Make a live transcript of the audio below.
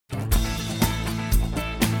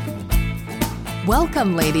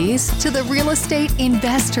Welcome, ladies, to the Real Estate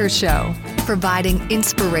Investor Show, providing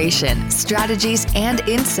inspiration, strategies, and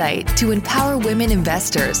insight to empower women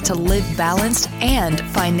investors to live balanced and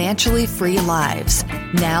financially free lives.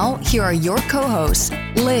 Now, here are your co-hosts,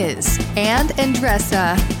 Liz and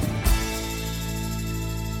Andressa.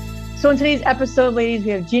 So in today's episode, ladies, we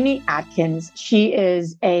have Jeannie Atkins. She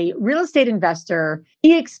is a real estate investor,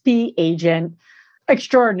 EXP agent,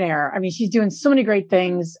 extraordinaire. I mean, she's doing so many great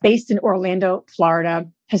things. Based in Orlando, Florida,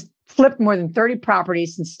 has flipped more than 30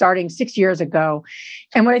 properties since starting 6 years ago.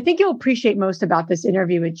 And what I think you'll appreciate most about this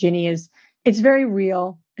interview with Jeannie is it's very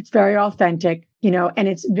real, it's very authentic, and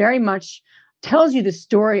it's very much tells you the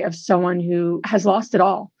story of someone who has lost it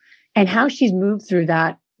all and how she's moved through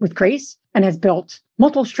that with grace and has built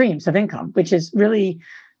multiple streams of income, which is really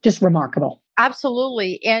just remarkable.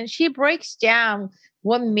 Absolutely. And she breaks down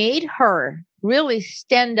what made her really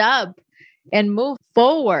stand up and move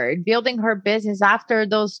forward, building her business after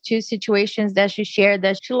those two situations that she shared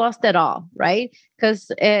that she lost it all, right?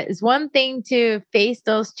 Because it's one thing to face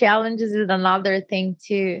those challenges, it's another thing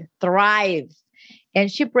to thrive.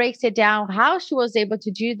 And she breaks it down how she was able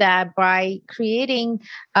to do that by creating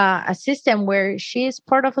a system where she is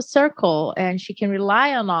part of a circle and she can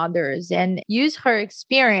rely on others and use her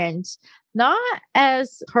experience not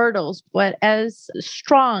as hurdles, but as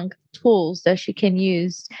strong tools that she can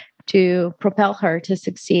use to propel her to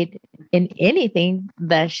succeed in anything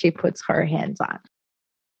that she puts her hands on.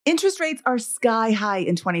 Interest rates are sky high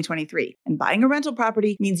in 2023, and buying a rental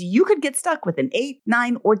property means you could get stuck with an 8,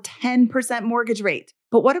 9, or 10% mortgage rate.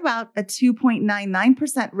 But what about a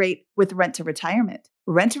 2.99% rate with Rent to Retirement?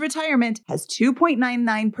 Rent to Retirement has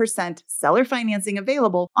 2.99% seller financing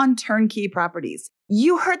available on turnkey properties.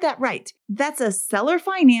 You heard that right. That's a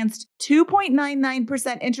seller-financed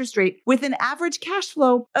 2.99% interest rate with an average cash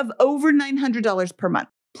flow of over $900 per month.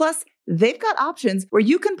 Plus, they've got options where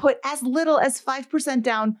you can put as little as 5%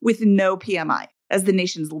 down with no PMI. As the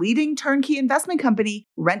nation's leading turnkey investment company,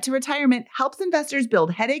 Rent to Retirement helps investors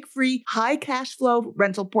build headache-free, high cash flow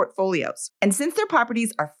rental portfolios. And since their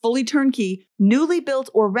properties are fully turnkey, newly built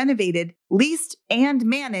or renovated, leased, and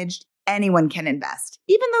managed, anyone can invest,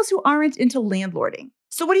 even those who aren't into landlording.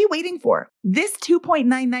 So what are you waiting for? This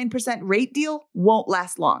 2.99% rate deal won't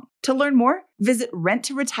last long. To learn more, visit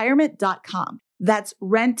renttoretirement.com. That's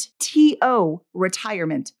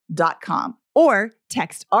renttoretirement.com. Or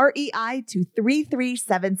text REI to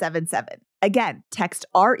 33777. Again, text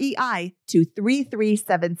REI to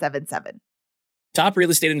 33777. Top real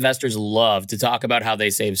estate investors love to talk about how they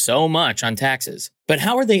save so much on taxes. But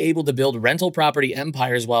how are they able to build rental property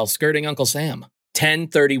empires while skirting Uncle Sam?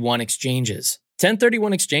 1031 exchanges.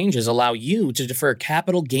 1031 exchanges allow you to defer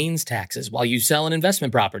capital gains taxes while you sell an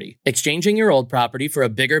investment property, exchanging your old property for a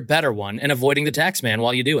bigger, better one and avoiding the tax man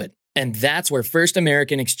while you do it. And that's where First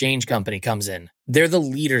American Exchange Company comes in. They're the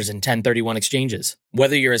leaders in 1031 exchanges.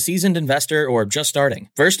 Whether you're a seasoned investor or just starting,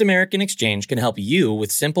 First American Exchange can help you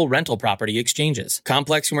with simple rental property exchanges,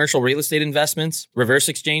 complex commercial real estate investments, reverse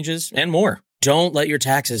exchanges, and more. Don't let your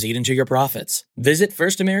taxes eat into your profits. Visit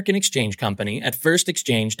First American Exchange Company at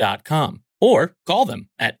firstexchange.com or call them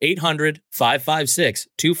at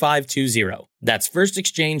 800-556-2520. That's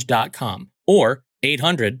firstexchange.com or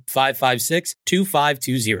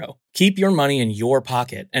 800-556-2520. Keep your money in your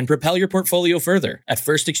pocket and propel your portfolio further at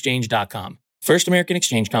firstexchange.com. First American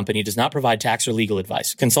Exchange Company does not provide tax or legal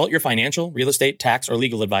advice. Consult your financial, real estate, tax, or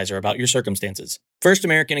legal advisor about your circumstances. First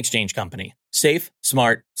American Exchange Company. Safe,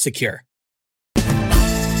 smart, secure.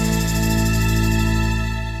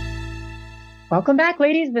 Welcome back,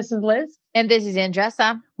 ladies. This is Liz. And this is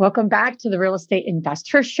Andressa. Welcome back to the Real Estate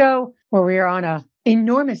Investor Show, where we are on an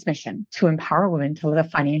enormous mission to empower women to live a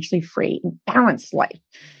financially free and balanced life.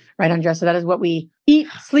 Right, Andressa? That is what we eat,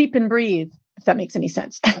 sleep, and breathe, if that makes any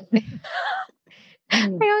sense. I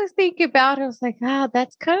always think about it. I was like,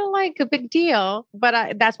 that's kind of like a big deal,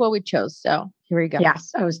 but that's what we chose. So here we go.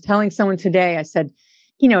 Yes. I was telling someone today, I said,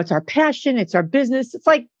 it's our passion. It's our business. It's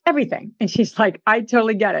like everything. And she's like, I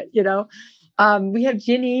totally get it. We have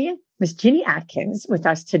Miss Jeannie Atkins with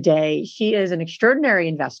us today. She is an extraordinary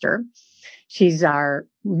investor. She's our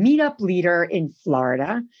meetup leader in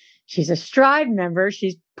Florida. She's a Strive member.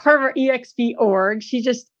 She's part of our EXP org. She's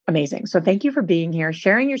just amazing. So thank you for being here,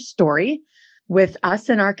 sharing your story with us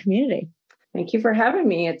and our community. Thank you for having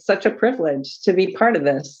me. It's such a privilege to be part of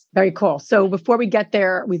this. Very cool. So before we get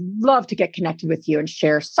there, we'd love to get connected with you and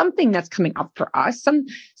share something that's coming up for us, some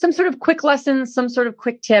sort of quick lesson, some sort of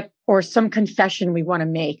quick tip or some confession we want to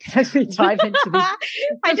make as we dive into these?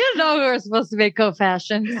 I didn't know we were supposed to make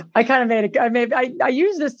confessions. I kind of made it. I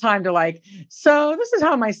use this time to like, so this is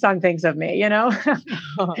how my son thinks of me,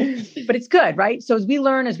 but it's good, right? So as we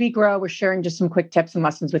learn, as we grow, we're sharing just some quick tips and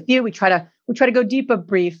lessons with you. We try to go deep but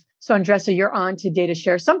brief. So Andressa, you're on today to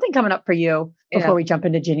share something coming up for you before we jump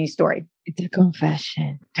into Ginny's story. It's a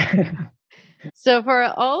confession. So for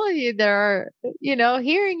all of you that are,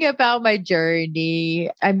 hearing about my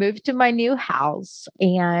journey, I moved to my new house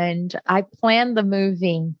and I planned the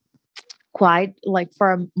moving quite like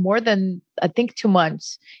for more than, I think, 2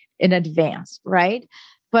 months in advance, right?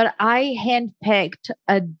 But I handpicked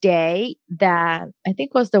a day that I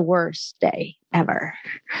think was the worst day ever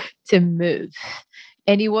to move.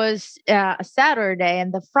 And it was a Saturday,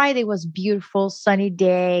 and the Friday was beautiful, sunny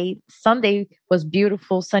day. Sunday was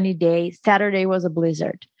beautiful, sunny day. Saturday was a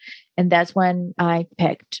blizzard. And that's when I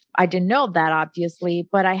picked. I didn't know that, obviously,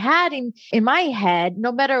 but I had in my head,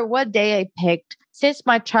 no matter what day I picked, since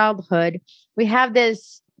my childhood, we have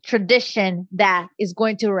this tradition that is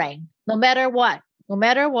going to rain, no matter what. No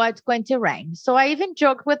matter what, it's going to rain. So I even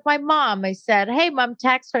joked with my mom. I said, hey, mom,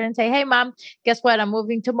 text her and say, hey, mom, guess what? I'm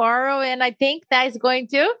moving tomorrow. And I think that is going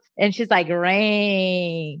to. And she's like,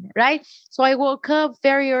 rain, right? So I woke up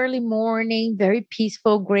very early morning, very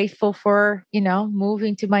peaceful, grateful for,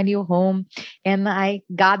 moving to my new home. And I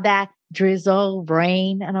got that drizzle,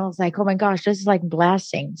 rain. And I was like, oh my gosh, this is like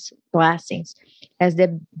blessings. As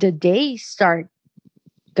the days start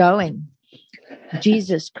going.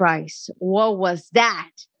 Jesus Christ, what was that?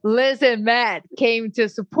 Liz and Matt came to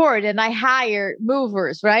support and I hired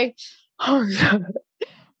movers, right?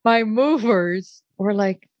 My movers were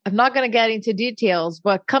like, I'm not going to get into details,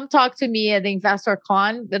 but come talk to me at the Investor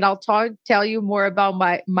Con, and I'll tell you more about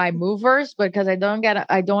my movers because I don't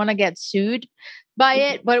want to get sued by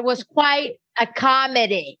it, but it was quite a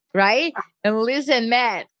comedy, right? And Liz and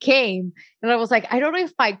Matt came and I was like, I don't know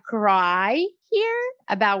if I cry here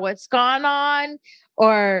about what's gone on,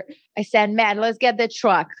 or I said, Matt, let's get the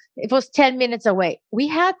truck. It was 10 minutes away. We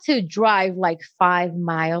had to drive like 5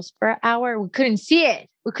 miles per hour. We couldn't see it.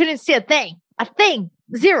 We couldn't see a thing,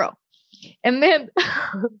 zero. And then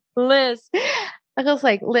Liz, I was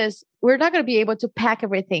like, Liz, we're not going to be able to pack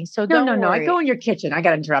everything. So don't worry. I go in your kitchen. I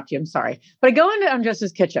got to interrupt you. I'm sorry. But I go into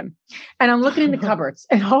Andressa's kitchen and I'm looking in the cupboards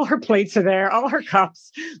and all her plates are there, all her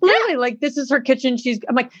cups. Literally, like this is her kitchen.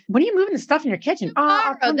 I'm like, when are you moving the stuff in your kitchen?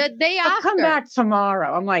 Tomorrow, the day after. I'll come back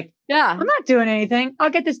tomorrow. I'm like, yeah, I'm not doing anything. I'll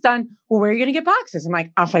get this done. Well, where are you going to get boxes? I'm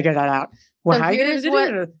like, I'll figure that out. Well, so how are you going to do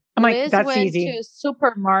it? I'm like, Liz that's went easy. To a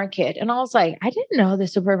supermarket and I was like, I didn't know the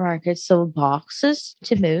supermarket sold boxes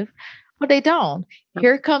to move. Well, they don't.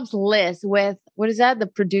 Here comes Liz with, what is that? The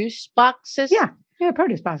produce boxes? Yeah,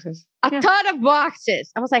 produce boxes. A ton of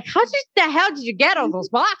boxes. I was like, the hell did you get all those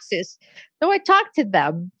boxes? So I talked to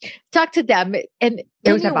them. And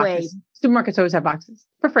anyway, supermarkets always have boxes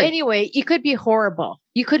for free. Anyway, it could be horrible.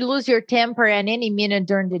 You could lose your temper at any minute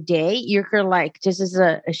during the day. You're like, this is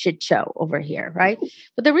a shit show over here, right?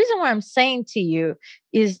 But the reason why I'm saying to you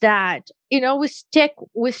is that, we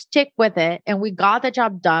stick with it and we got the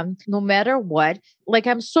job done no matter what. Like,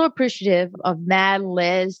 I'm so appreciative of Matt,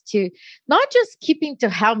 Liz, to not just keeping to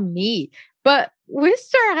help me, but we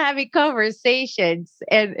start having conversations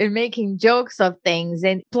and making jokes of things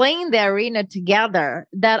and playing the arena together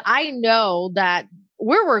that I know that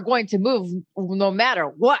we were going to move no matter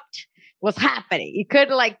what was happening. It could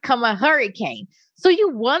come a hurricane. So you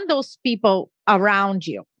want those people around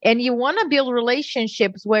you and you want to build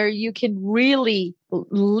relationships where you can really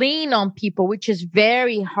lean on people, which is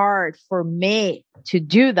very hard for me to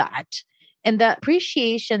do that. And the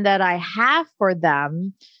appreciation that I have for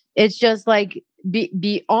them, it's just like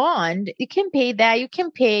beyond, you can pay that, you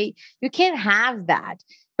can have that.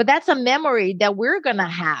 But that's a memory that we're going to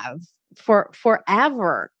have for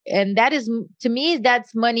forever. And that is, to me,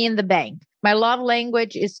 that's money in the bank. My love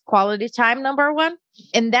language is quality time, number one.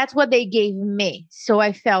 And that's what they gave me. So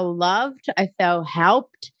I felt loved. I felt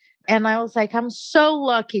helped. And I was like, I'm so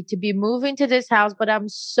lucky to be moving to this house, but I'm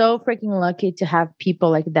so freaking lucky to have people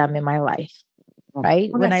like them in my life. Right?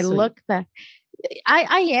 Oh, when I sweet. look back,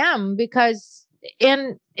 I am, because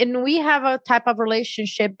and we have a type of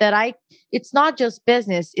relationship that it's not just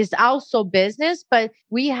business, it's also business, but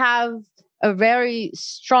we have a very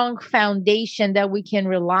strong foundation that we can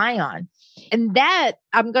rely on. And that,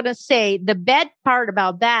 I'm going to say, the bad part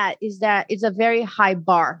about that is that it's a very high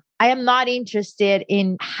bar. I am not interested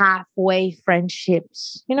in halfway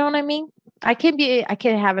friendships. You know what I mean? I can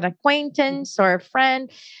have an acquaintance or a friend,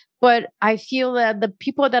 but I feel that the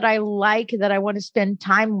people that I like, that I want to spend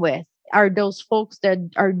time with, are those folks that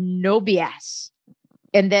are no BS.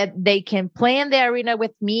 and that they can play in the arena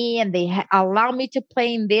with me, and they allow me to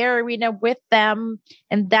play in their arena with them.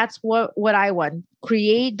 And that's what I want.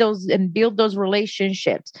 Create those and build those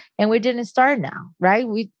relationships. And we didn't start now, right?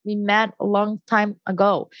 We met a long time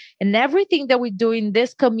ago. And everything that we do in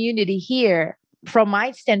this community here, from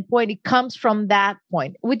my standpoint, it comes from that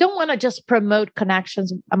point. We don't want to just promote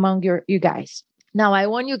connections among you guys. Now, I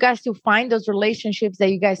want you guys to find those relationships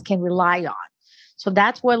that you guys can rely on. So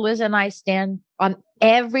that's where Liz and I stand on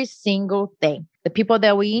every single thing. The people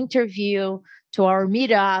that we interview, to our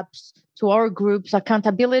meetups, to our groups,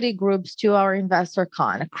 accountability groups, to our Investor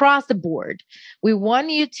Con, across the board. We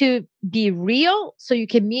want you to be real so you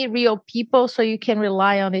can meet real people, so you can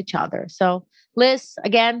rely on each other. So Liz,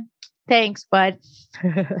 again, thanks, bud.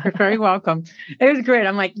 You're very welcome. It was great.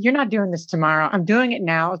 I'm like, you're not doing this tomorrow. I'm doing it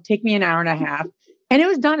now. It'll take me an hour and a half. And it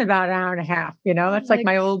was done about an hour and a half. That's like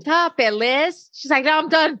my old. Stop it, Liz. She's like, no, I'm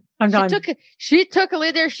done. I'm done. She took a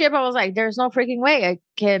leadership. I was like, there's no freaking way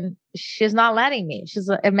she's not letting me.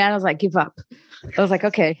 Amanda was like, give up. I was like,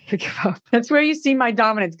 okay, give up. That's where you see my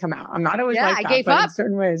dominance come out. I'm not always like that, I gave but up in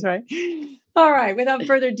certain ways, right? All right. Without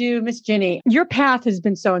further ado, Miss Ginny, your path has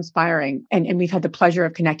been so inspiring, and we've had the pleasure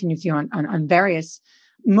of connecting with you on various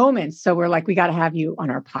moments. So we're like, we got to have you on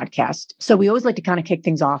our podcast. So we always like to kind of kick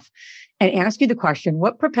things off and ask you the question,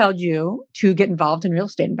 what propelled you to get involved in real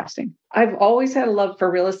estate investing? I've always had a love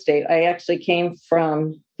for real estate. I actually came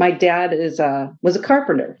from, my dad was a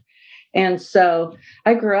carpenter. And so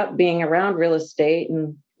I grew up being around real estate,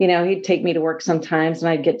 and, he'd take me to work sometimes and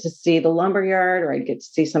I'd get to see the lumber yard, or I'd get to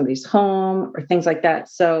see somebody's home or things like that.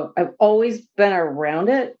 So I've always been around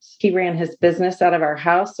it. He ran his business out of our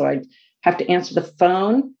house. So I'd have to answer the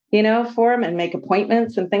phone, for him and make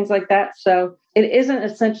appointments and things like that. So it isn't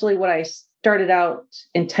essentially what I started out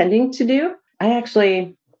intending to do. I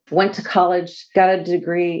actually went to college, got a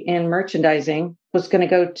degree in merchandising, was going to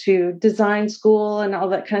go to design school and all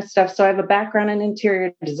that kind of stuff. So I have a background in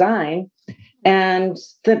interior design. And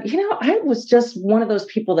I was just one of those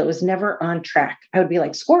people that was never on track. I would be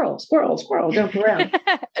like, squirrel, squirrel, squirrel, jump around.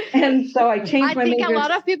 And so I changed my major. I think a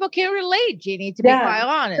lot of people can relate, Jeannie, to be quite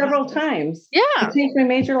honest. Several times. Yeah. I changed my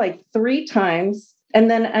major like 3 times,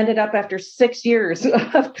 and then ended up after 6 years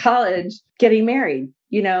of college getting married,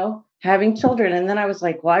 having children. And then I was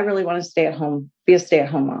like, well, I really want to be a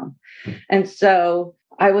stay-at-home mom. And so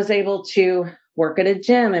I was able to work at a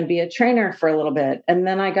gym and be a trainer for a little bit. And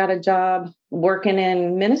then I got a job working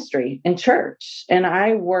in ministry in church. And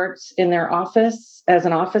I worked in their office as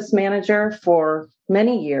an office manager for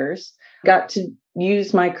many years, got to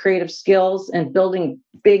use my creative skills and building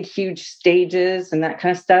big, huge stages and that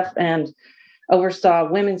kind of stuff, and oversaw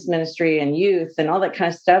women's ministry and youth and all that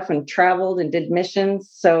kind of stuff, and traveled and did missions.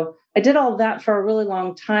 So I did all that for a really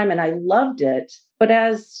long time, and I loved it. But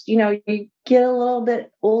as you get a little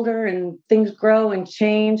bit older and things grow and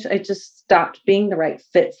change, it just stopped being the right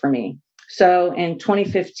fit for me. So in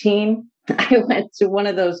 2015, I went to one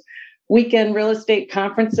of those weekend real estate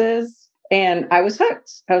conferences, and I was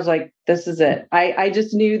hooked. I was like, this is it. I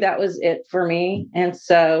just knew that was it for me. And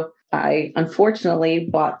so I unfortunately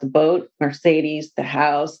bought the boat, Mercedes, the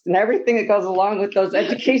house, and everything that goes along with those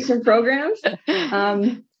education programs.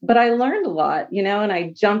 But I learned a lot, and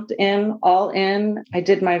I jumped all in. I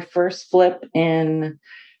did my first flip in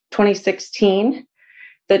 2016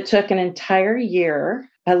 that took an entire year.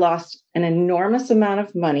 I lost an enormous amount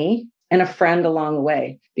of money and a friend along the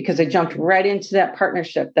way, because I jumped right into that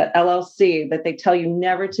partnership, that LLC that they tell you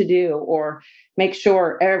never to do, or make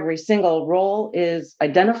sure every single role is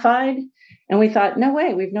identified. And we thought, no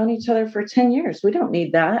way, we've known each other for 10 years. We don't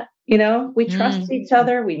need that. We trust each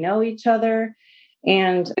other. We know each other.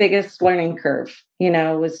 And biggest learning curve,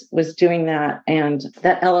 was doing that. And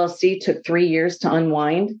that LLC took 3 years to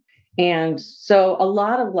unwind. And so a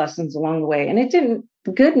lot of lessons along the way. And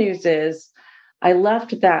the good news is I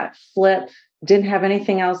left that flip, didn't have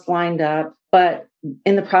anything else lined up, but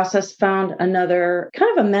in the process found another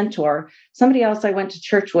kind of a mentor. Somebody else I went to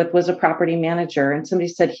church with was a property manager, and somebody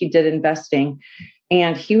said he did investing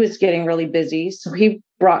and he was getting really busy. So he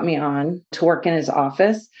brought me on to work in his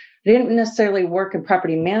office. I didn't necessarily work in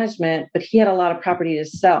property management, but he had a lot of property to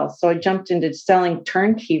sell. So I jumped into selling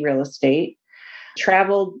turnkey real estate,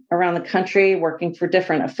 traveled around the country, working for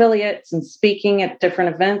different affiliates and speaking at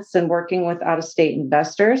different events and working with out-of-state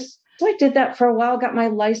investors. So I did that for a while, got my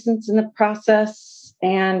license in the process.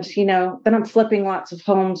 And, then I'm flipping lots of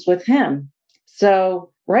homes with him.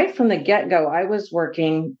 So right from the get-go, I was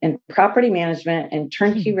working in property management and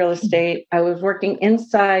turnkey real estate. I was working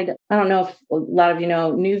inside, I don't know if a lot of you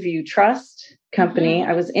know, New View Trust Company.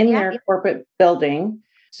 I was in their corporate building.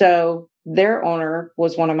 So their owner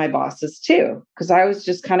was one of my bosses too, because I was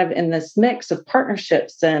just kind of in this mix of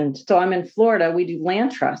partnerships. And so I'm in Florida, we do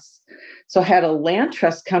land trusts. So I had a land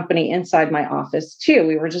trust company inside my office too.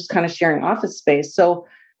 We were just kind of sharing office space. So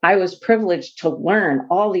I was privileged to learn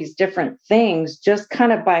all these different things just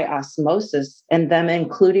kind of by osmosis, and them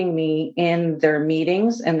including me in their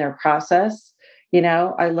meetings and their process.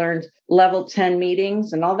 I learned level 10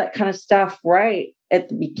 meetings and all that kind of stuff right at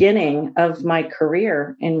the beginning of my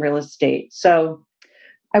career in real estate. So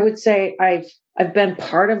I would say I've been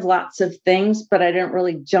part of lots of things, but I didn't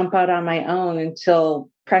really jump out on my own until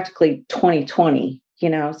practically 2020,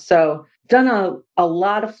 so done a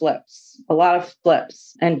lot of flips,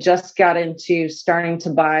 and just got into starting to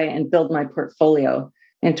buy and build my portfolio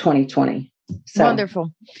in 2020. So.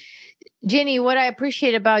 Wonderful. Ginny, what I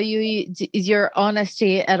appreciate about you is your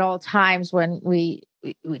honesty at all times when we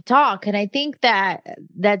talk. And I think that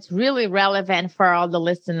that's really relevant for all the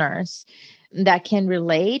listeners that can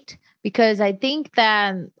relate, because I think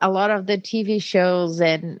that a lot of the TV shows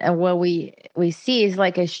and what we see is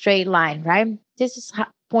like a straight line, right? This is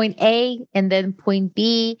point A and then point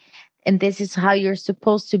B, and this is how you're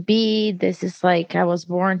supposed to be. This is like, I was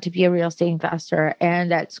born to be a real estate investor. And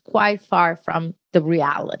that's quite far from the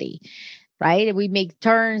reality, right? We make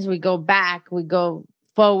turns, we go back, we go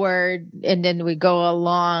forward, and then we go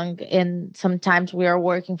along. And sometimes we are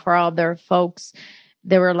working for other folks.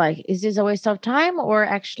 They were like, is this a waste of time? Or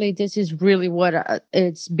actually, this is really what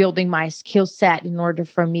it's building my skill set in order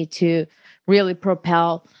for me to really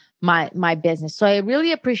propel my business. So I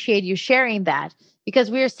really appreciate you sharing that,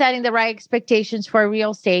 because we are setting the right expectations for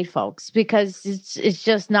real estate folks, because it's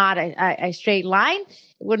just not a straight line.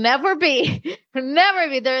 It will never be.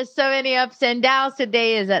 There's so many ups and downs.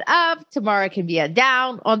 Today is an up, tomorrow can be a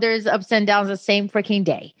down, or there's ups and downs the same freaking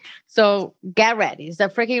day. So get ready. It's a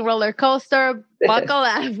freaking roller coaster. Buckle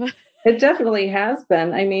up. It definitely has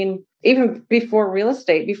been. I mean, even before real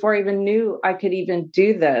estate, before I even knew I could even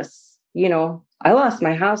do this, I lost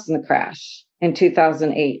my house in the crash in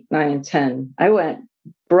 2008, 9, and 10. I went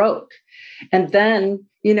broke. And then,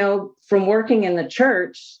 from working in the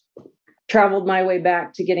church, traveled my way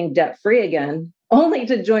back to getting debt free again, only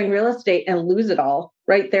to join real estate and lose it all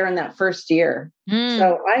right there in that first year.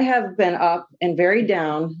 So I have been up and very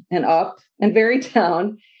down, and up and very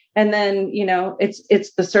down. And then,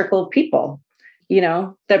 it's the circle of people,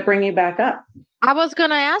 that bring you back up. I was going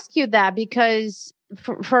to ask you that, because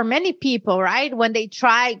for many people, right, when they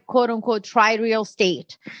try, quote unquote, try real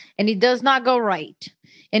estate and it does not go right,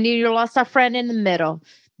 and you lost a friend in the middle,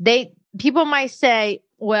 people might say,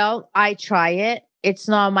 well, I try it, it's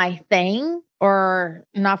not my thing or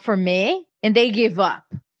not for me, and they give up.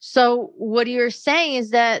 So what you're saying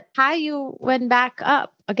is that how you went back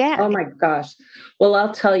up again? Oh my gosh. Well,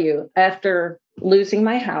 I'll tell you, after losing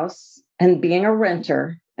my house and being a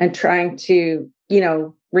renter and trying to,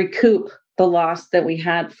 recoup the loss that we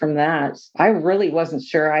had from that, I really wasn't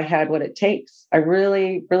sure I had what it takes. I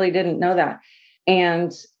really, really didn't know that.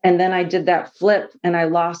 And then I did that flip and I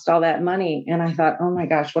lost all that money. And I thought, oh my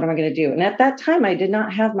gosh, what am I going to do? And at that time, I did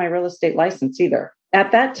not have my real estate license either.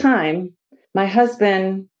 At that time, my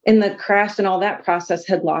husband, in the crash and all that process,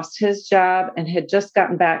 had lost his job and had just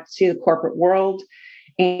gotten back to the corporate world.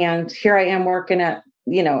 And here I am working at,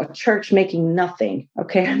 a church, making nothing.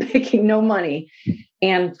 Okay. I'm making no money,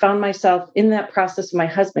 and found myself in that process with my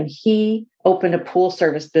husband. He opened a pool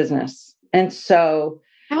service business. And so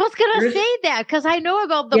I was going to say that, because I know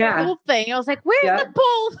about the pool thing. I was like, where's the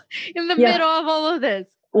pool in the middle of all of this?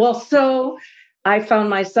 Well, so I found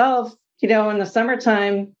myself, in the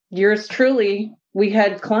summertime, yours truly, we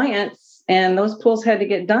had clients and those pools had to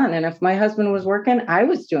get done. And if my husband was working, I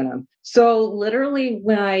was doing them. So literally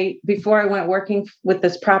before I went working with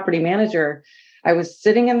this property manager, I was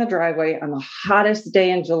sitting in the driveway on the hottest day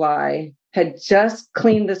in July, had just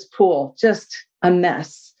cleaned this pool, just a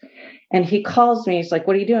mess. And he calls me. He's like,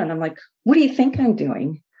 what are you doing? I'm like, what do you think I'm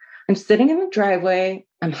doing? I'm sitting in the driveway.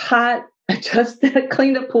 I'm hot. I just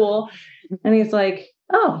cleaned a pool. And he's like,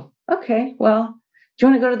 oh, okay. Well, do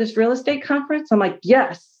you want to go to this real estate conference? I'm like,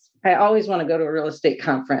 yes, I always want to go to a real estate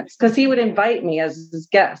conference, because he would invite me as his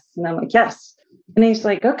guest. And I'm like, yes. And he's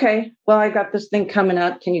like, okay, well, I got this thing coming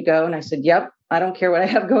up. Can you go? And I said, yep, I don't care what I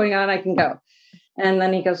have going on. I can go. And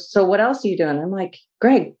then he goes, so what else are you doing? I'm like,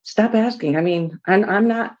 Greg, stop asking. I mean, I'm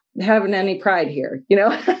not having any pride here,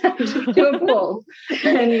 just doing pools.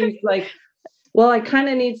 And he's like, well, I kind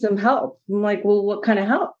of need some help. I'm like, well, what kind of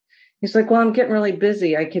help? He's like, well, I'm getting really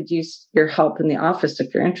busy. I could use your help in the office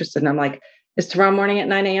if you're interested. And I'm like, is tomorrow morning at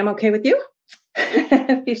 9 a.m. okay with you?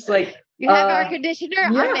 He's like, you have air conditioner?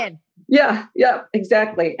 Yeah. I'm in. Yeah,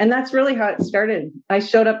 exactly. And that's really how it started. I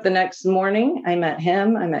showed up the next morning. I met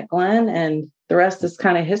him, I met Glenn, and the rest is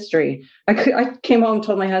kind of history. I came home,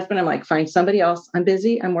 told my husband, I'm like, find somebody else. I'm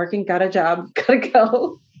busy. I'm working, got a job, gotta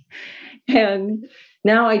go. And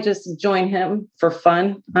now I just join him for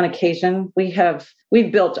fun on occasion.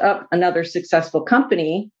 We've built up another successful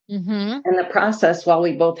company in the process while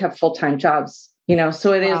we both have full-time jobs,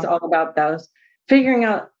 so it is all about those figuring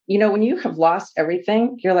out, when you have lost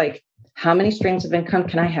everything, you're like, how many streams of income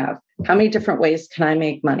can I have? How many different ways can I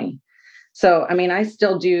make money? So, I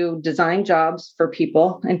still do design jobs for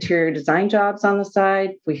people, interior design jobs on the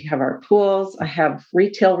side. We have our pools. I have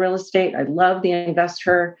retail real estate. I love the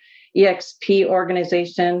Investor EXP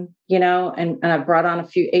organization, and I've brought on a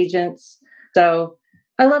few agents. So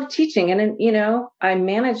I love teaching. And, I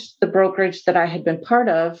managed the brokerage that I had been part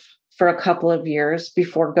of for a couple of years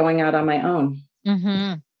before going out on my own.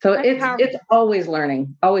 So it's always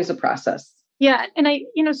learning, always a process. Yeah. And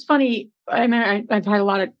it's funny. I've had a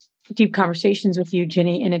lot of deep conversations with you,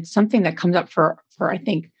 Ginny, and it's something that comes up for I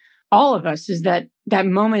think all of us is that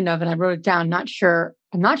moment of, and I wrote it down, I'm not sure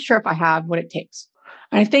if I have what it takes.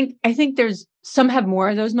 And I think there's some have more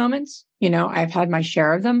of those moments, I've had my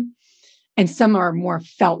share of them, and some are more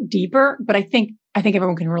felt deeper, but I think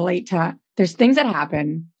everyone can relate to, there's things that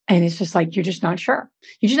happen and it's just like, you're just not sure.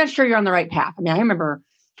 You're just not sure you're on the right path. I remember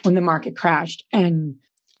when the market crashed and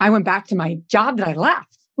I went back to my job that I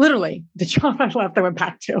left. Literally, the job I left, I went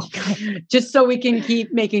back to just so we can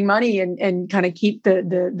keep making money and kind of keep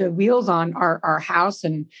the wheels on our house,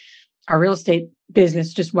 and our real estate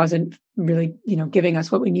business just wasn't really, giving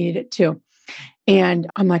us what we needed it to. And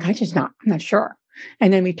I'm like, I'm not sure.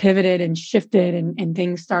 And then we pivoted and shifted and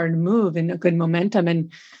things started to move in a good momentum.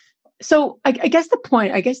 And so I guess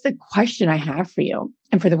the question I have for you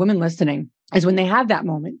and for the women listening is when they have that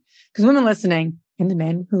moment, because women listening and the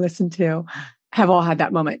men who listen to have all had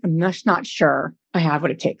that moment. I'm just not sure I have what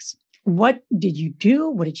it takes. What did you do?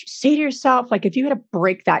 What did you say to yourself? Like if you had to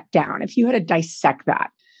break that down, if you had to dissect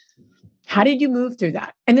that, how did you move through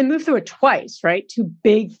that? And then move through it twice, right? Two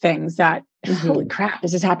big things that, holy crap,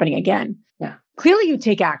 this is happening again. Yeah. Clearly you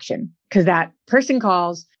take action because that person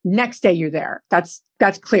calls, next day you're there. That's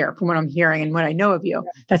clear from what I'm hearing and what I know of you.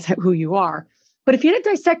 Yeah. That's who you are. But if you had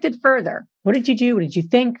to dissect it further, what did you do? What did you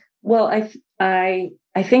think? Well,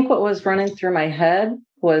 I think what was running through my head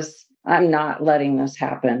was, I'm not letting this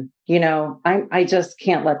happen. I just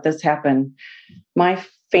can't let this happen. My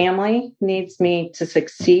family needs me to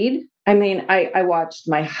succeed. I watched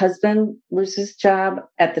my husband lose his job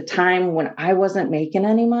at the time when I wasn't making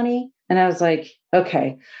any money. And I was like,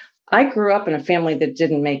 okay, I grew up in a family that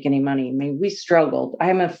didn't make any money. We struggled.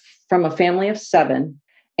 I'm from a family of 7.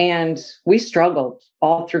 And we struggled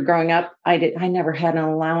all through growing up. I never had an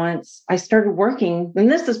allowance. I started working, and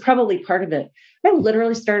this is probably part of it. I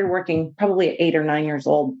literally started working probably at 8 or 9 years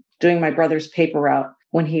old, doing my brother's paper route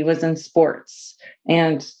when he was in sports.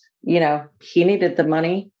 And, he needed the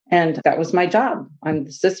money, and that was my job. I'm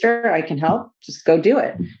the sister. I can help. Just go do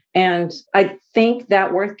it. And I think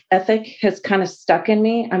that work ethic has kind of stuck in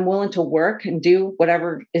me. I'm willing to work and do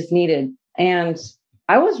whatever is needed. And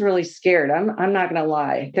I was really scared. I'm not going to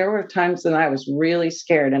lie. There were times when I was really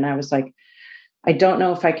scared and I was like, I don't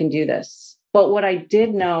know if I can do this. But what I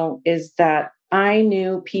did know is that I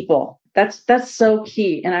knew people. That's so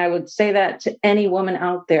key. And I would say that to any woman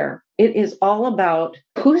out there. It is all about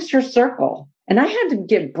who's your circle. And I had to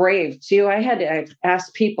get brave too. I had to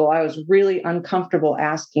ask people. I was really uncomfortable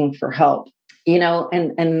asking for help,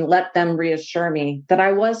 and let them reassure me that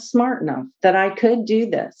I was smart enough, that I could do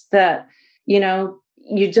this, that,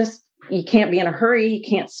 you can't be in a hurry. You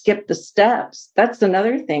can't skip the steps. That's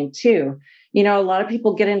another thing too. A lot of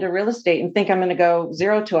people get into real estate and think I'm going to go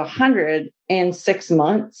 0 to 100 in 6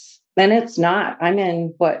 months. And it's not. I'm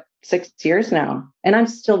in 6 years now, and I'm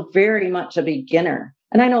still very much a beginner.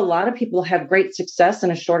 And I know a lot of people have great success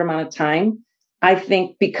in a short amount of time. I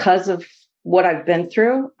think because of what I've been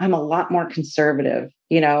through, I'm a lot more conservative,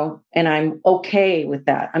 and I'm okay with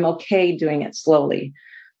that. I'm okay doing it slowly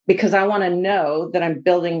because I want to know that I'm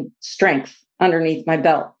building strength underneath my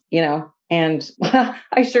belt, and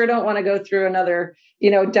I sure don't want to go through another,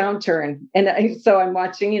 downturn. And so I'm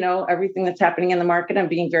watching, everything that's happening in the market. I'm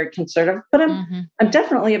being very conservative, but I'm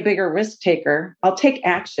definitely a bigger risk taker. I'll take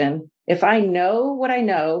action. If I know what I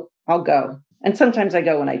know, I'll go. And sometimes I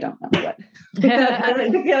go when I don't know what.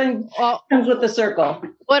 The feeling comes with the circle.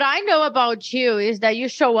 What I know about you is that you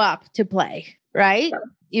show up to play, right?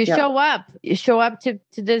 You show up to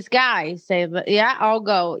this guy, say, yeah, I'll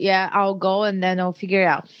go. Yeah, I'll go. And then I'll figure it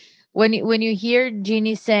out. When you hear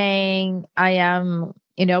Jeannie saying, I am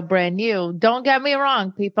brand new. Don't get me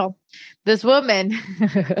wrong, people. This woman,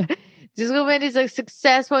 this woman is a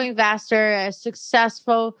successful investor, a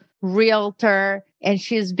successful realtor, and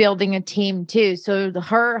she's building a team too. So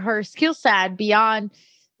her skill set beyond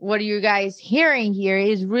what you guys hearing here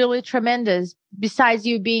is really tremendous. Besides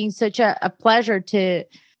you being such a pleasure to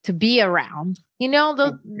be around,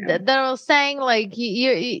 that I was saying, like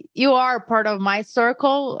you are part of my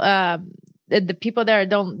circle. The people there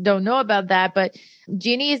don't know about that, but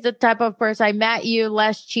Jeannie is the type of person. I met you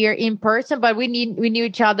last year in person, but we knew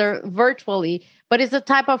each other virtually. But it's the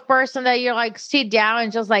type of person that you're like sit down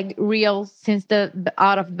and just like real since the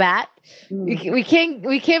out of bat. We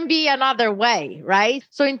can be another way, right?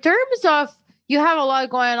 So in terms of, you have a lot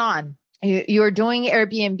going on. You're doing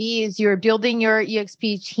Airbnbs, you're building your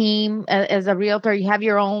EXP team as a realtor, you have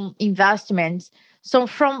your own investments. So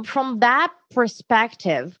from that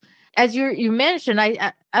perspective, as you mentioned,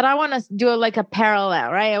 I want to do like a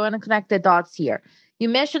parallel, right? I want to connect the dots here. You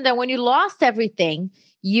mentioned that when you lost everything,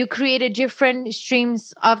 you created different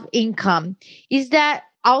streams of income. Is that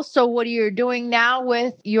also what you're doing now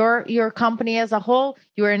with your company as a whole?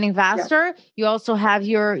 You're an investor. Yeah. You also have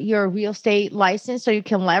your real estate license so you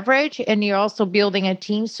can leverage, and you're also building a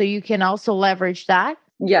team so you can also leverage that.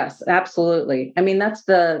 Yes, absolutely. I mean, that's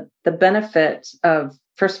the benefit of,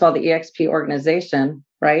 first of all, the EXP organization,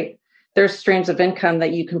 right? There's streams of income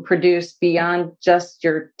that you can produce beyond just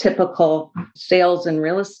your typical sales and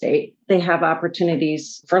real estate. They have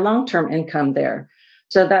opportunities for long-term income there.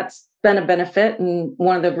 So that's been a benefit. And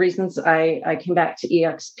one of the reasons I came back to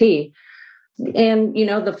EXP. And,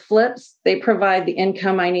 the flips, they provide the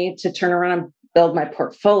income I need to turn around and build my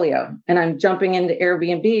portfolio. And I'm jumping into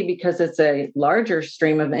Airbnb because it's a larger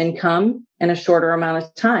stream of income in a shorter amount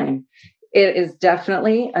of time. It is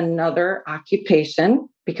definitely another occupation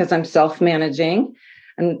because I'm self-managing,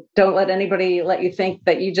 and don't let anybody let you think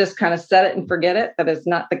that you just kind of set it and forget it. That is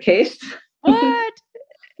not the case. What?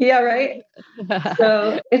 Yeah, right.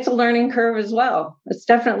 So it's a learning curve as well. It's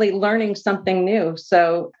definitely learning something new.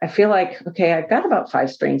 So I feel like, okay, I've got about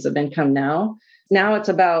 5 streams of income now. Now it's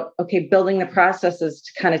about, okay, building the processes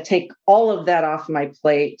to kind of take all of that off my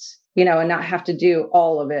plate, and not have to do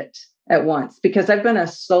all of it at once, because I've been a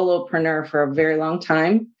solopreneur for a very long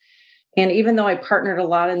time. And even though I partnered a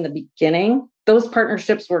lot in the beginning, those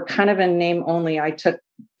partnerships were kind of in name only. I took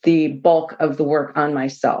the bulk of the work on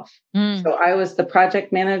myself. So I was the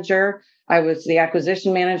project manager. I was the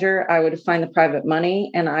acquisition manager. I would find the private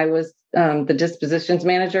money, and I was the dispositions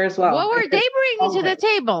manager as well. What were they bringing to the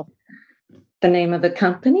table? The name of the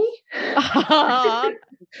company.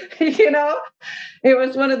 It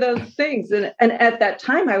was one of those things. And at that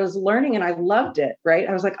time I was learning and I loved it, right?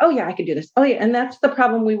 I was like, oh yeah, I could do this. Oh yeah. And that's the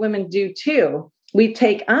problem we women do too. We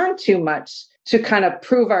take on too much to kind of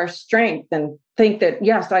prove our strength and think that,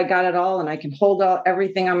 yes, I got it all and I can hold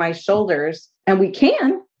everything on my shoulders. And we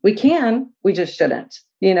can, we just shouldn't,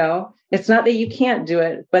 it's not that you can't do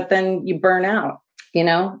it, but then you burn out.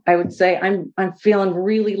 I would say I'm feeling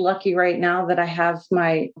really lucky right now that I have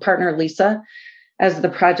my partner, Lisa, as the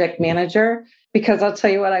project manager, because I'll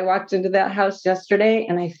tell you what, I walked into that house yesterday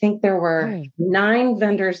and I think there were 9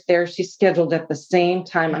 vendors there she scheduled at the same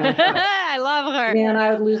time. I love her. Man,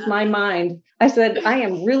 I would lose my mind. I said, I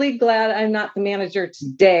am really glad I'm not the manager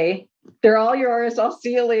today. They're all yours. I'll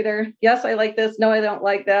see you later. Yes, I like this. No, I don't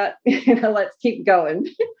like that. Let's keep going.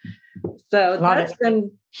 So that's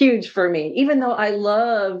been huge for me, even though I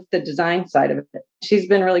love the design side of it. She's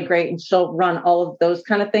been really great, and she'll run all of those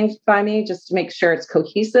kind of things by me just to make sure it's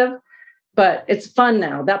cohesive. But it's fun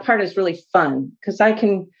now. That part is really fun because I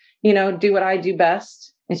can, do what I do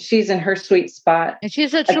best, and she's in her sweet spot. And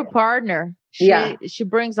she's a true partner. She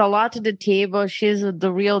brings a lot to the table. She's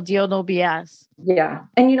the real deal, no BS. Yeah.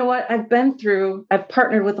 And you know what? I've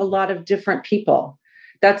partnered with a lot of different people.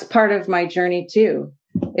 That's part of my journey too.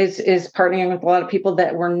 Is partnering with a lot of people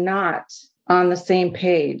that were not on the same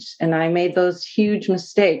page. And I made those huge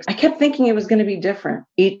mistakes. I kept thinking it was going to be different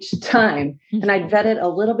each time. And I'd vet it a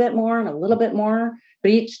little bit more and a little bit more.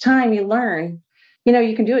 But each time you learn,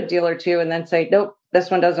 you can do a deal or two and then say, nope,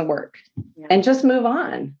 this one doesn't work. Yeah. And just move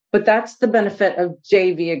on. But that's the benefit of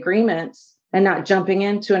JV agreements and not jumping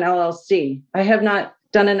into an LLC. I have not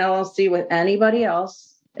done an LLC with anybody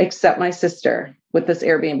else except my sister with this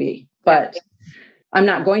Airbnb. But I'm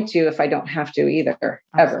not going to if I don't have to either,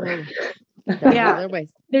 ever. Yeah,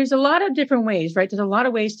 there's a lot of different ways, right? There's a lot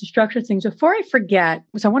of ways to structure things. Before I forget,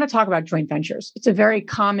 so I want to talk about joint ventures. It's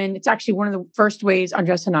it's actually one of the first ways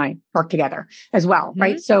Andres and I work together as well,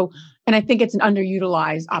 right? So, and I think it's an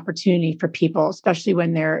underutilized opportunity for people, especially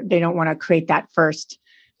when they don't want to create that first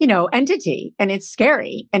entity, and it's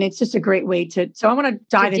scary, and it's just a great way to. So I want to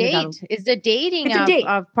dive into that. It's the dating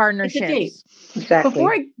of partnerships.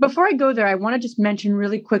 Exactly. Before I go there, I want to just mention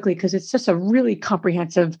really quickly, because it's just a really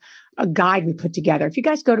comprehensive guide we put together. If you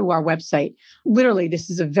guys go to our website, literally, this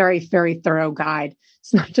is a very, very thorough guide.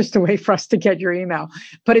 It's not just a way for us to get your email,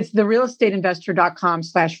 but it's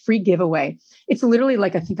therealestateinvestor.com/free giveaway. It's literally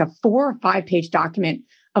like, I think, a 4 or 5 page document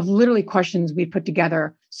of literally questions we put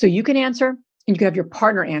together so you can answer and you can have your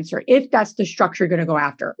partner answer if that's the structure you're going to go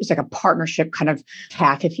after. It's like a partnership kind of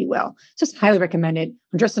hack, if you will. Just highly recommend it.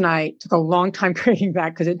 Andressa and I took a long time creating that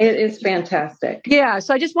because it is fantastic. Yeah.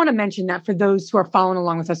 So I just want to mention that for those who are following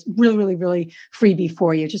along with us, really, really, really freebie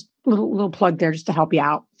for you. Just a little plug there just to help you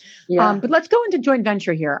out. Yeah. But let's go into joint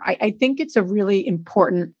venture here. I think it's a really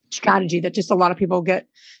important strategy that just a lot of people get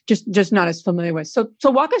just not as familiar with. So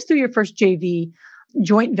walk us through your first JV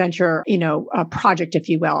joint venture, project, if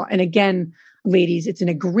you will. And again, ladies, it's an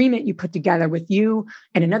agreement you put together with you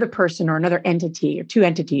and another person or another entity or 2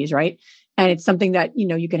 entities, right? And it's something that,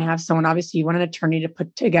 you can have someone, obviously you want an attorney to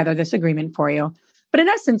put together this agreement for you. But in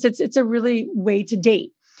essence, it's a really way to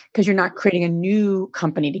date, because you're not creating a new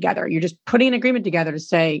company together. You're just putting an agreement together to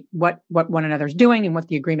say what one another's doing and what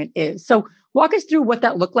the agreement is. So walk us through what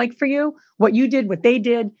that looked like for you, what you did, what they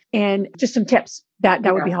did, and just some tips that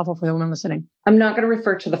would be helpful for the women listening. I'm not going to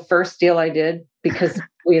refer to the first deal I did because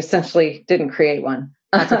we essentially didn't create one.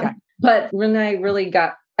 That's okay. But when I really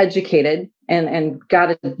got educated and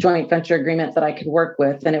got a joint venture agreement that I could work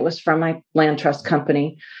with, and it was from my land trust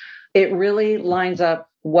company, it really lines up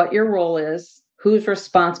what your role is, who's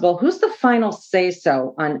responsible, who's the final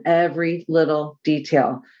say-so on every little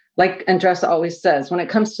detail. Like Andressa always says, when it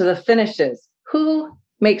comes to the finishes, who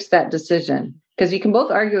makes that decision? Because you can both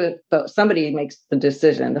argue it, but somebody makes the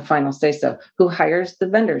decision, the final say-so. Who hires the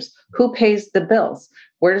vendors? Who pays the bills?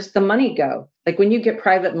 Where does the money go? Like when you get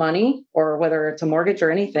private money, or whether it's a mortgage or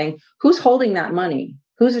anything, who's holding that money?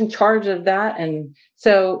 Who's in charge of that? And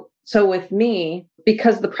so with me,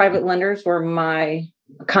 because the private lenders were my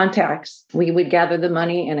contacts, we would gather the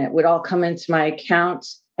money and it would all come into my account,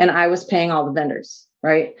 and I was paying all the vendors,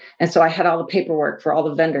 right? And so I had all the paperwork for all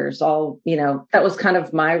the vendors, that was kind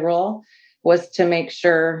of my role, was to make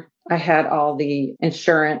sure I had all the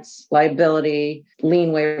insurance, liability,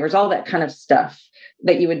 lien waivers, all that kind of stuff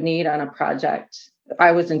that you would need on a project.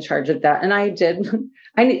 I was in charge of that. And I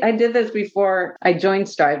did this before I joined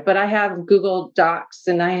Strive, but I have Google Docs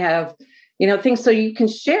and I have, things so you can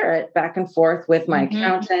share it back and forth with my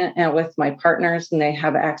accountant and with my partners, and they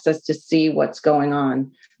have access to see what's going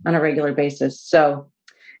on a regular basis. So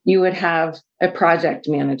you would have a project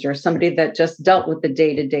manager, somebody that just dealt with the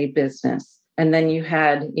day-to-day business. And then you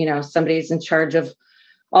had, somebody's in charge of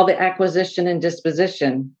all the acquisition and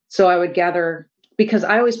disposition. So I would gather, because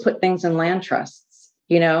I always put things in land trusts,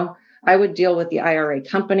 I would deal with the IRA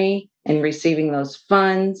company and receiving those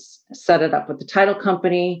funds, set it up with the title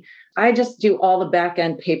company. I just do all the back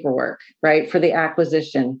end paperwork, right, for the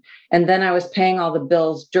acquisition. And then I was paying all the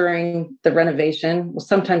bills during the renovation,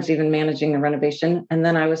 sometimes even managing the renovation. And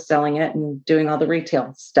then I was selling it and doing all the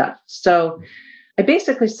retail stuff. So I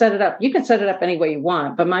basically set it up. You can set it up any way you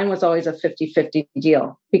want, but mine was always a 50-50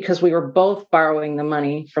 deal because we were both borrowing the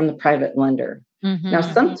money from the private lender. Now,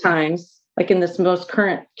 sometimes, like in this most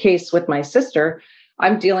current case with my sister,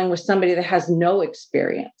 I'm dealing with somebody that has no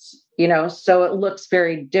experience. So it looks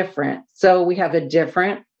very different. So we have a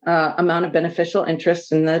different amount of beneficial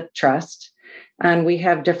interest in the trust, and we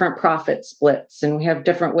have different profit splits, and we have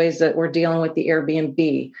different ways that we're dealing with the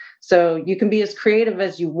Airbnb. So you can be as creative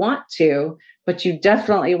as you want to, but you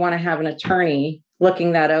definitely want to have an attorney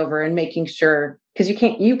looking that over and making sure, because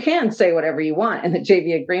you can say whatever you want in the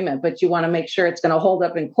JV agreement, but you want to make sure it's going to hold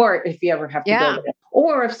up in court if you ever have to go with it,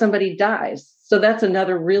 or if somebody dies. So that's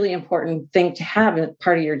another really important thing to have as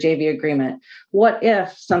part of your JV agreement. What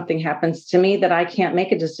if something happens to me that I can't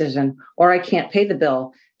make a decision or I can't pay the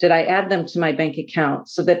bill? Did I add them to my bank account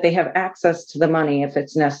so that they have access to the money if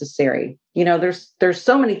it's necessary? There's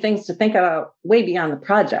so many things to think about way beyond the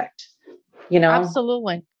project,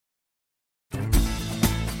 Absolutely.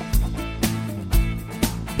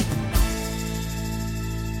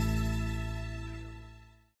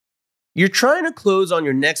 You're trying to close on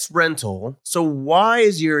your next rental, so why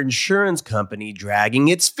is your insurance company dragging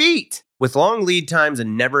its feet? With long lead times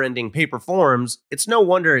and never-ending paper forms, it's no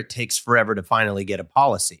wonder it takes forever to finally get a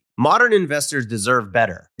policy. Modern investors deserve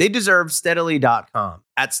better. They deserve Steadily.com.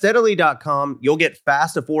 At Steadily.com, you'll get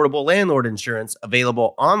fast, affordable landlord insurance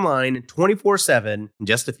available online 24/7 in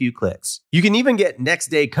just a few clicks. You can even get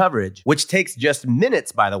next-day coverage, which takes just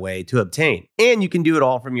minutes, by the way, to obtain. And you can do it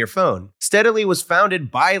all from your phone. Steadily was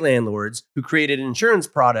founded by landlords who created insurance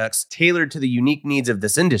products tailored to the unique needs of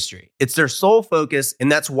this industry. It's their sole focus,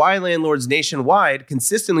 and that's why landlords nationwide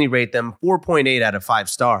consistently rate them 4.8 out of 5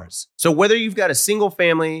 stars. So whether you've got a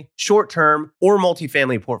single-family, short-term, or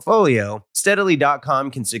multifamily portfolio,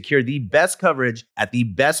 Steadily.com can secure the best coverage at the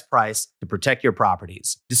best price to protect your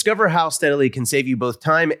properties. Discover how Steadily can save you both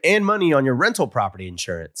time and money on your rental property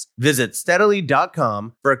insurance. Visit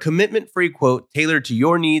Steadily.com for a commitment-free quote tailored to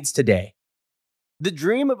your needs today. The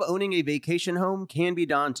dream of owning a vacation home can be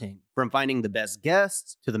daunting. From finding the best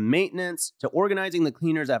guests, to the maintenance, to organizing the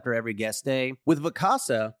cleaners after every guest stay, with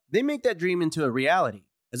Vacasa, they make that dream into a reality.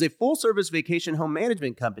 As a full-service vacation home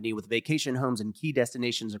management company with vacation homes in key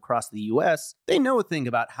destinations across the U.S., they know a thing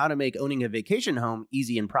about how to make owning a vacation home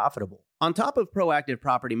easy and profitable. On top of proactive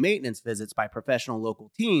property maintenance visits by professional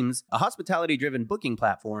local teams, a hospitality-driven booking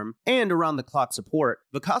platform, and around-the-clock support,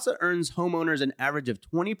 Vacasa earns homeowners an average of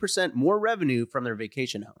 20% more revenue from their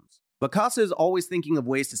vacation homes. Vacasa is always thinking of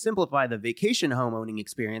ways to simplify the vacation home owning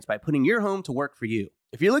experience by putting your home to work for you.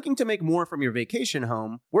 If you're looking to make more from your vacation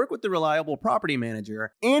home, work with the reliable property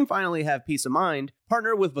manager, and finally have peace of mind,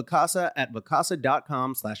 partner with Vacasa at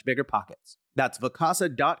vacasa.com/biggerpockets. That's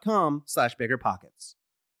vacasa.com/biggerpockets.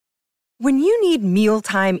 When you need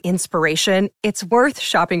mealtime inspiration, it's worth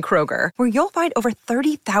shopping Kroger, where you'll find over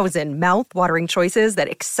 30,000 mouth-watering choices that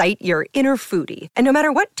excite your inner foodie. And no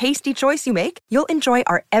matter what tasty choice you make, you'll enjoy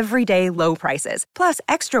our everyday low prices, plus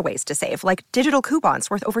extra ways to save, like digital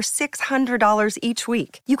coupons worth over $600 each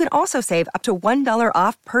week. You can also save up to $1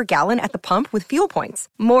 off per gallon at the pump with fuel points.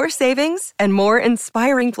 More savings and more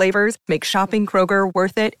inspiring flavors make shopping Kroger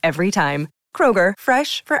worth it every time. Kroger,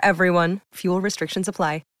 fresh for everyone. Fuel restrictions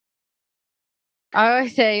apply. I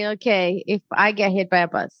always say, okay, if I get hit by a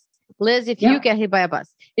bus, Liz, if you get hit by a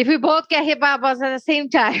bus, if we both get hit by a bus at the same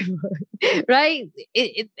time, right?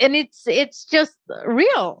 And it's just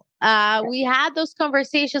real. We had those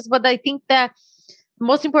conversations, but I think the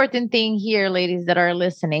most important thing here, ladies that are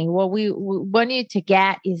listening, what we want you to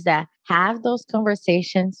get is that have those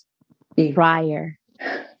conversations prior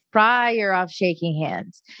of shaking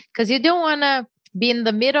hands, because you don't want to be in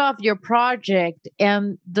the middle of your project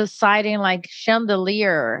and deciding like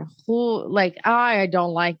chandelier, I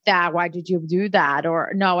don't like that. Why did you do that?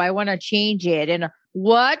 Or no, I want to change it. And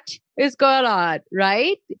what is going on?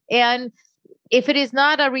 Right. And if it is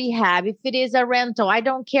not a rehab, if it is a rental, I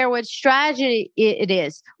don't care what strategy it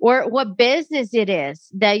is or what business it is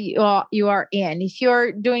that you are in. If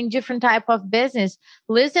you're doing different type of business,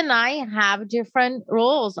 Liz and I have different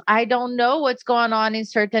roles. I don't know what's going on in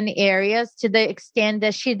certain areas to the extent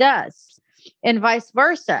that she does, and vice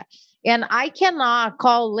versa. And I cannot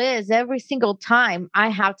call Liz every single time I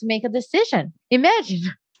have to make a decision.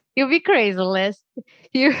 Imagine. You'll be crazy, Liz.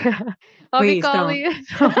 I'll be calling you.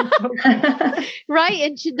 Right.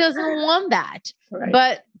 And she doesn't want that. Right.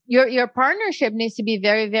 But your partnership needs to be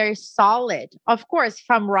very, very solid. Of course, if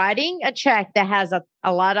I'm writing a check that has a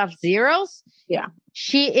lot of zeros,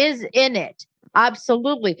 she is in it.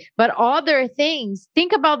 Absolutely. But other things,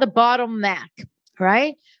 think about the bottleneck,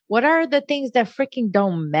 right? What are the things that freaking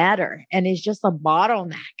don't matter? And it's just a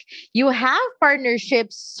bottleneck. You have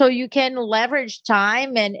partnerships so you can leverage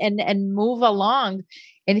time and move along.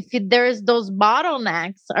 And if there's those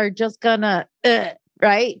bottlenecks are just gonna,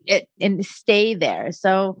 and stay there.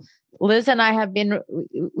 So Liz and I have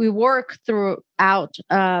we work throughout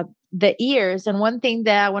the years. And one thing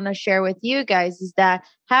that I want to share with you guys is that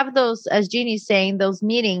have those, as Jeannie's saying, those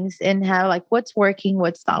meetings and how like what's working,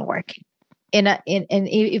 what's not working. And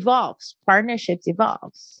it evolves. Partnerships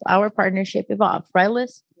evolves. Our partnership evolves, right,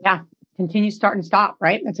 Liz? Yeah. Continue, start, and stop,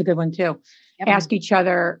 right? That's a good one too. Yep. Ask each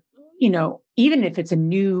other, even if it's a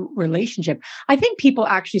new relationship. I think people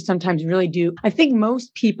actually sometimes really do. I think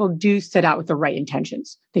most people do set out with the right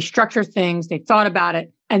intentions. They structure things, they thought about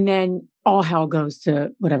it, and then all hell goes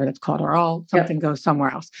to whatever that's called, or all something goes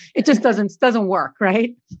somewhere else. It just doesn't work,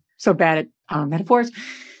 right? So bad at metaphors.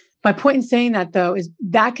 My point in saying that though is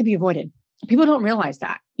that could be avoided. People don't realize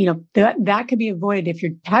that, that could be avoided if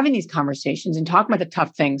you're having these conversations and talking about the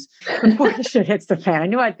tough things before the shit hits the fan. I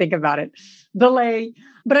knew I'd think about it. Delay.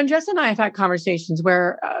 But Andressa and I have had conversations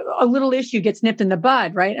where a little issue gets nipped in the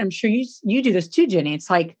bud, right? I'm sure you do this too, Jenny. It's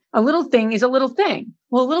like a little thing is a little thing.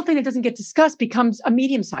 Well, a little thing that doesn't get discussed becomes a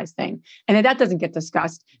medium-sized thing. And then that doesn't get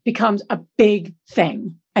discussed becomes a big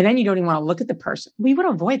thing. And then you don't even want to look at the person. We want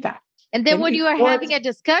to avoid that. And then And when you are well, having a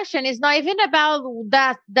discussion, it's not even about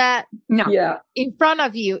that No, Yeah. in front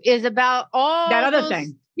of you. It's about all that other those-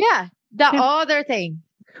 thing. Yeah, the Yeah. other thing.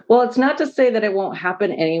 Well, it's not to say that it won't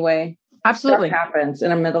happen anyway. Absolutely. Stuff happens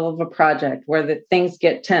in the middle of a project where the things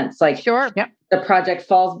get tense. Like Sure. the project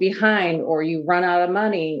falls behind, or you run out of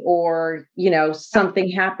money, or, something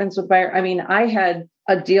happens with buyer. I mean, I had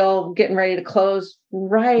a deal getting ready to close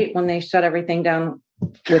right when they shut everything down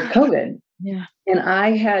with COVID. Yeah. And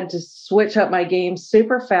I had to switch up my game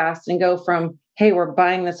super fast and go from, hey, we're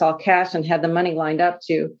buying this all cash, and had the money lined up,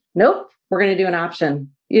 to, nope, we're going to do an option,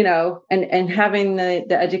 and having the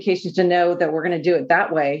education to know that we're going to do it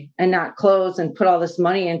that way and not close and put all this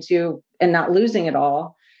money into and not losing it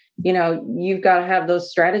all. You've got to have those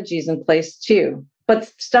strategies in place too.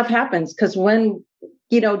 But stuff happens, because when,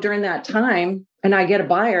 during that time, and I get a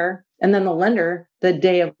buyer, and then the lender, the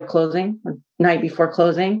day of closing or night before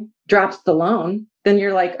closing, drops the loan, then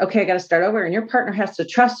you're like, okay, I got to start over. And your partner has to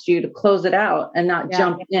trust you to close it out and not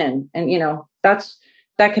jump in. And,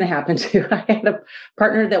 that can happen too. I had a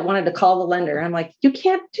partner that wanted to call the lender. I'm like, you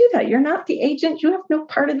can't do that. You're not the agent. You have no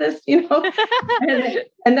part of this,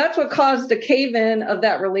 and that's what caused a cave in of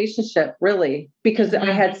that relationship, really, because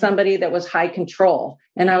I had somebody that was high control,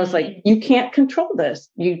 and I was like, you can't control this.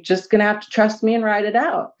 You're just going to have to trust me and ride it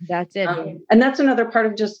out. That's it. And that's another part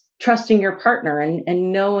of just trusting your partner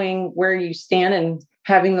and knowing where you stand and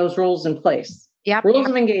having those rules in place. Yep. Rules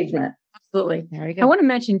of engagement. Absolutely. There you go. I want to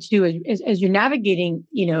mention too, as you're navigating,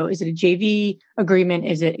 is it a JV agreement?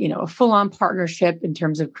 Is it, a full-on partnership in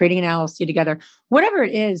terms of creating an LLC together? Whatever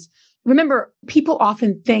it is, remember, people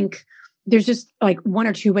often think there's just like one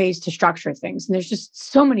or two ways to structure things. And there's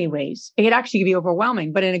just so many ways. It actually can be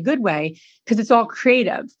overwhelming, but in a good way, because it's all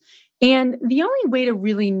creative. And the only way to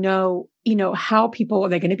really know, how people, are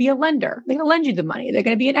they going to be a lender? They're going to lend you the money. They're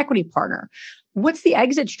going to be an equity partner. What's the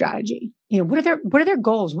exit strategy? What are their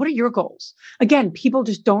goals? What are your goals? Again, people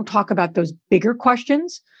just don't talk about those bigger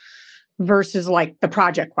questions versus like the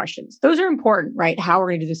project questions. Those are important, right? How we're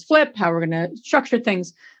going to do this flip, how we're going to structure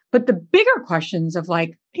things. But the bigger questions of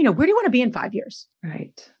like, where do you want to be in 5 years?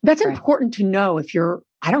 Right. That's important to know if you're,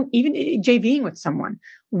 even JVing with someone,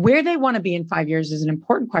 where they want to be in 5 years is an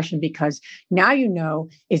important question, because now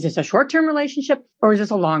is this a short-term relationship or is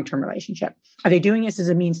this a long-term relationship? Are they doing this as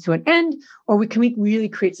a means to an end, or can we really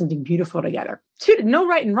create something beautiful together? No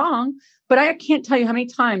right and wrong, but I can't tell you how many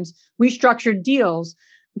times we structured deals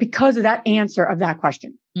because of that answer of that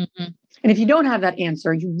question. Mm-hmm. And if you don't have that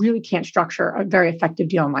answer, you really can't structure a very effective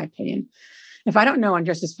deal, in my opinion. If I don't know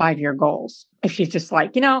Andressa's 5-year goals, if she's just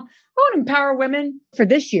like, I want to empower women for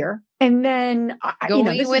this year, and then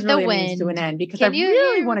this with is really the a means to wind. an end, because Can I you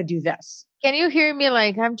really hear- want to do this. Can you hear me?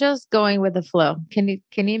 Like, I'm just going with the flow. Can you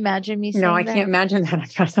imagine me saying No, I that? can't imagine that.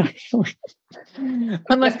 Andressa, actually.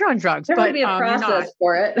 Unless you're on drugs. There but, might be a you're process not.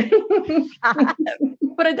 for it.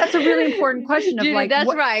 But that's a really important question of Judy, like, that's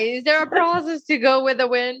what- right. Is there a process to go with the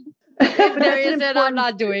wind? If there that's an isn't, I'm important-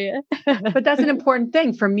 not doing it. But that's an important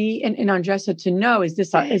thing for me and Andressa to know. Is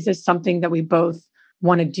this something that we both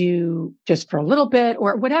want to do just for a little bit,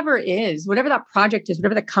 or whatever it is, whatever that project is,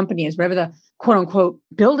 whatever the company is, whatever the quote unquote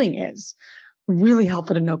building is? Really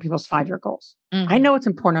helpful to know people's 5-year goals. Mm-hmm. I know it's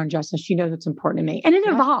important to Andressa. She knows it's important to me, and it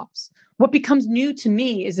evolves. What becomes new to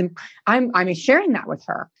me is I'm sharing that with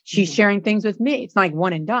her. She's sharing things with me. It's not like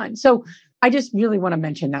one and done. So I just really want to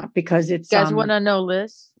mention that, because it's You guys want to know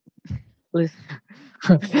Liz? Liz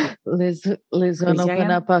want to open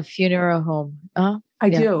up a funeral home. I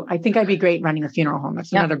do. I think I'd be great running a funeral home.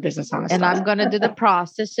 That's another business on the And side. I'm going to do the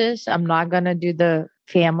processes. I'm not going to do the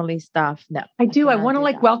family stuff. No. I do. I want to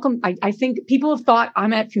that. welcome. I think people have thought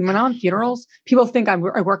I'm at funerals. People think I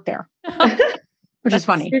work there, which is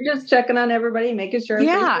funny. You're just checking on everybody, making sure.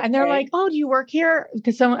 Yeah. And they're like, oh, do you work here?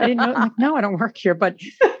 Because I didn't know. I'm like, no, I don't work here, but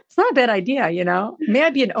it's not a bad idea. May I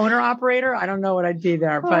be an owner operator? I don't know what I'd be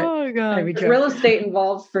there, but Oh my God. I'd be real estate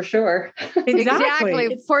involved for sure. exactly.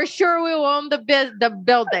 It's For sure, we will own the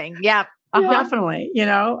building. Yep. definitely,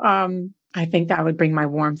 I think that would bring my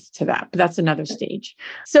warmth to that, but that's another stage.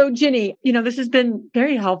 So Ginny, this has been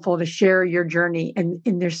very helpful to share your journey, and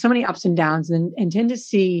there's so many ups and downs, and tend to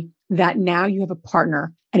see that now you have a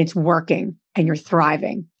partner and it's working and you're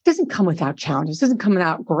thriving. It doesn't come without challenges. It doesn't come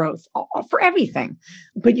without growth for everything,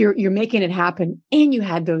 but you're making it happen, and you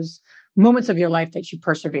had those moments of your life that you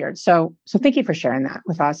persevered. So thank you for sharing that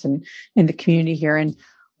with us and in the community here. And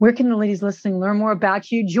where can the ladies listening learn more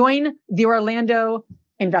about you? Join the Orlando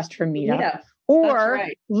Investor Meetup. Yeah, or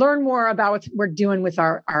right. learn more about what we're doing with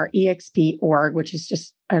our EXP org, which is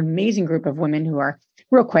just an amazing group of women who are,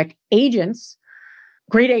 real quick, agents,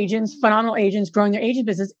 great agents, phenomenal agents, growing their agent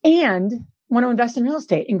business, and want to invest in real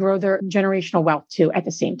estate and grow their generational wealth too at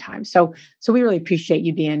the same time. So we really appreciate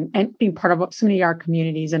you being part of so many of our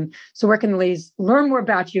communities. And so where can the ladies learn more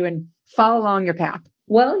about you and follow along your path?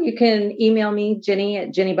 Well, you can email me, Jenny at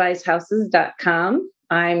jennybuysHouses.com.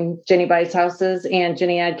 I'm Jenny Buys Houses and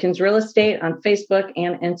Jenny Adkins Real Estate on Facebook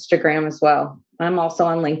and Instagram as well. I'm also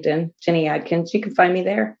on LinkedIn, Jenny Adkins. You can find me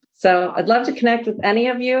there. So I'd love to connect with any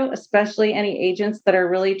of you, especially any agents that are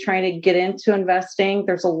really trying to get into investing.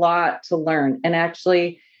 There's a lot to learn. And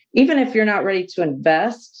actually, even if you're not ready to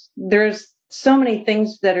invest, there's so many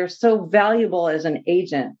things that are so valuable as an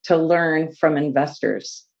agent to learn from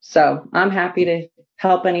investors. So I'm happy to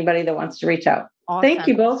help anybody that wants to reach out. Awesome. Thank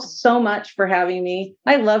you both so much for having me.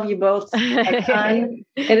 I love you both a ton.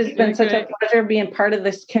 It has been such a pleasure being part of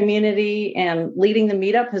this community, and leading the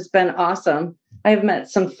meetup has been awesome. I have met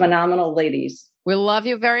some phenomenal ladies. We love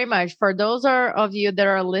you very much. For those of you that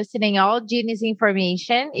are listening, all Jeannie's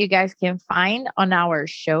information you guys can find on our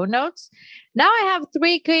show notes. Now I have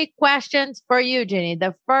 3 quick questions for you, Jeannie.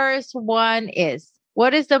 The first one is,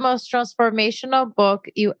 what is the most transformational book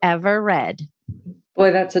you ever read?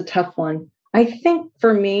 Boy, that's a tough one. I think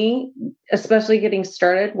for me, especially getting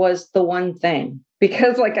started, was The One Thing.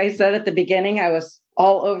 Because like I said at the beginning, I was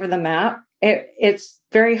all over the map. It's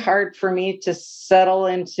very hard for me to settle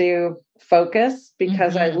into focus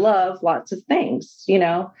because I love lots of things,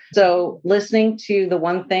 So listening to The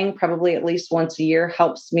One Thing probably at least once a year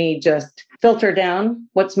helps me just filter down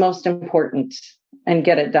what's most important and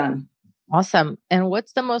get it done. Awesome. And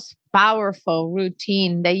what's the most powerful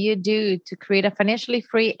routine that you do to create a financially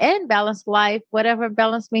free and balanced life, whatever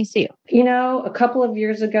balance means to you? A couple of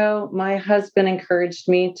years ago, my husband encouraged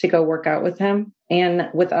me to go work out with him. And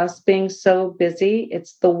with us being so busy,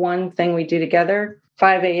 it's the one thing we do together.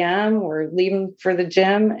 5 a.m., we're leaving for the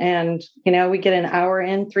gym, and, we get an hour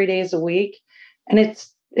in 3 days a week. And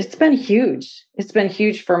it's been huge. It's been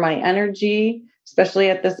huge for my energy, especially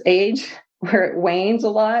at this age where it wanes a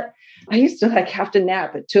lot. I used to have to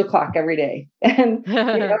nap at 2:00 every day. And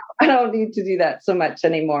I don't need to do that so much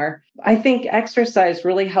anymore. I think exercise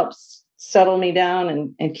really helps settle me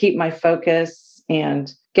down and keep my focus,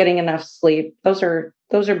 and getting enough sleep. Those are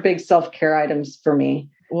big self-care items for me.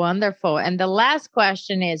 Wonderful. And the last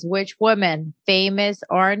question is, which woman, famous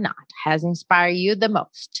or not, has inspired you the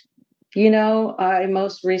most? I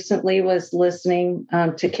most recently was listening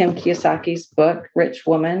to Kim Kiyosaki's book, Rich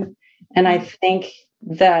Woman. And I think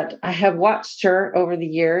that I have watched her over the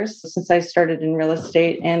years since I started in real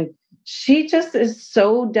estate, and she just is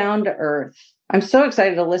so down to earth. I'm so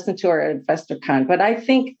excited to listen to her at InvestorCon, but I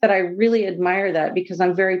think that I really admire that because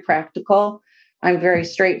I'm very practical. I'm very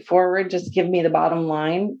straightforward. Just give me the bottom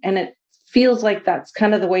line. And it feels like that's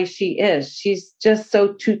kind of the way she is. She's just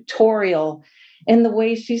so tutorial in the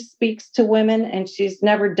way she speaks to women, and she's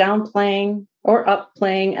never downplaying or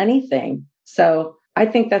upplaying anything. So I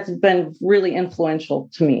think that's been really influential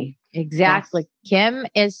to me. Exactly. Yes. Kim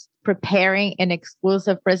is preparing an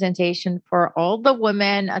exclusive presentation for all the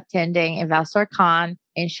women attending InvestorCon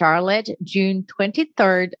in Charlotte, June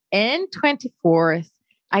 23rd and 24th.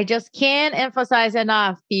 I just can't emphasize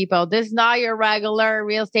enough, people. This is not your regular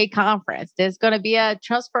real estate conference. This is going to be a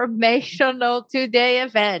transformational 2-day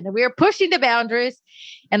event. We are pushing the boundaries,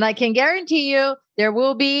 and I can guarantee you there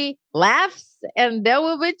will be laughs and there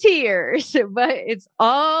will be tears, but it's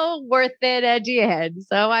all worth it at the end.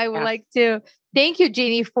 So I would like to thank you,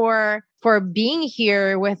 Jeannie, for being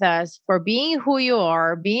here with us, for being who you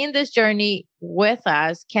are, being this journey with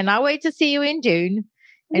us. Cannot wait to see you in June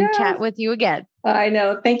and chat with you again. I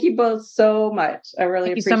know. Thank you both so much. I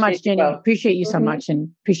really appreciate you so much, Jenny. Both. Appreciate you so much, and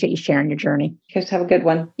appreciate you sharing your journey. Guys, have a good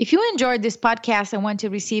one. If you enjoyed this podcast and want to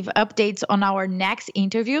receive updates on our next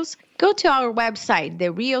interviews, go to our website,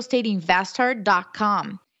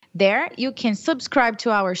 therealestateinvestor.com. There, you can subscribe to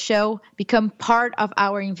our show, become part of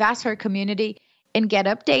our investor community, and get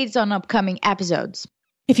updates on upcoming episodes.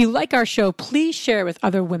 If you like our show, please share it with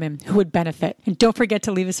other women who would benefit. And don't forget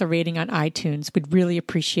to leave us a rating on iTunes. We'd really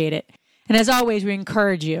appreciate it. And as always, we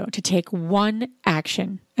encourage you to take one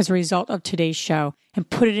action as a result of today's show and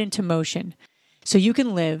put it into motion so you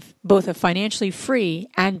can live both a financially free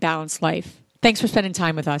and balanced life. Thanks for spending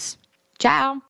time with us. Ciao.